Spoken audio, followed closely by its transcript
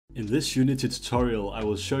In this Unity tutorial, I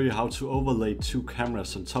will show you how to overlay two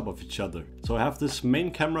cameras on top of each other. So I have this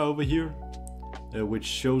main camera over here, which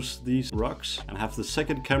shows these rocks, and I have the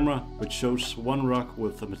second camera, which shows one rock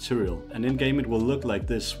with the material. And in game it will look like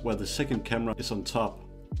this, where the second camera is on top,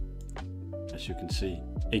 as you can see.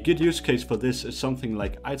 A good use case for this is something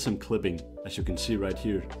like item clipping, as you can see right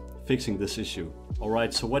here, fixing this issue.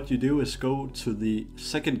 Alright, so what you do is go to the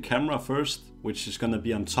second camera first, which is going to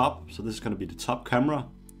be on top. So this is going to be the top camera.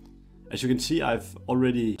 As you can see, I've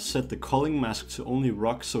already set the culling mask to only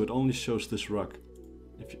rock, so it only shows this rock.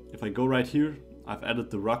 If I go right here, I've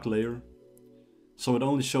added the rock layer, so it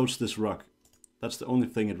only shows this rock. That's the only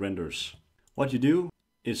thing it renders. What you do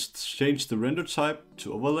is change the render type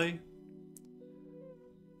to overlay,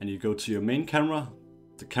 and you go to your main camera,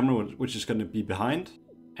 the camera which is going to be behind,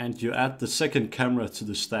 and you add the second camera to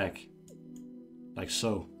the stack, like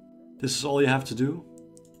so. This is all you have to do.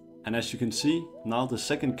 And as you can see, now the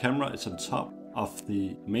second camera is on top of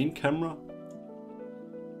the main camera.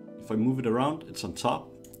 If I move it around, it's on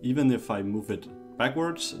top. Even if I move it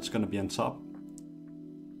backwards, it's gonna be on top.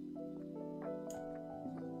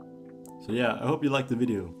 So yeah, I hope you liked the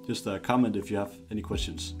video. Just comment if you have any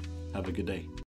questions. Have a good day.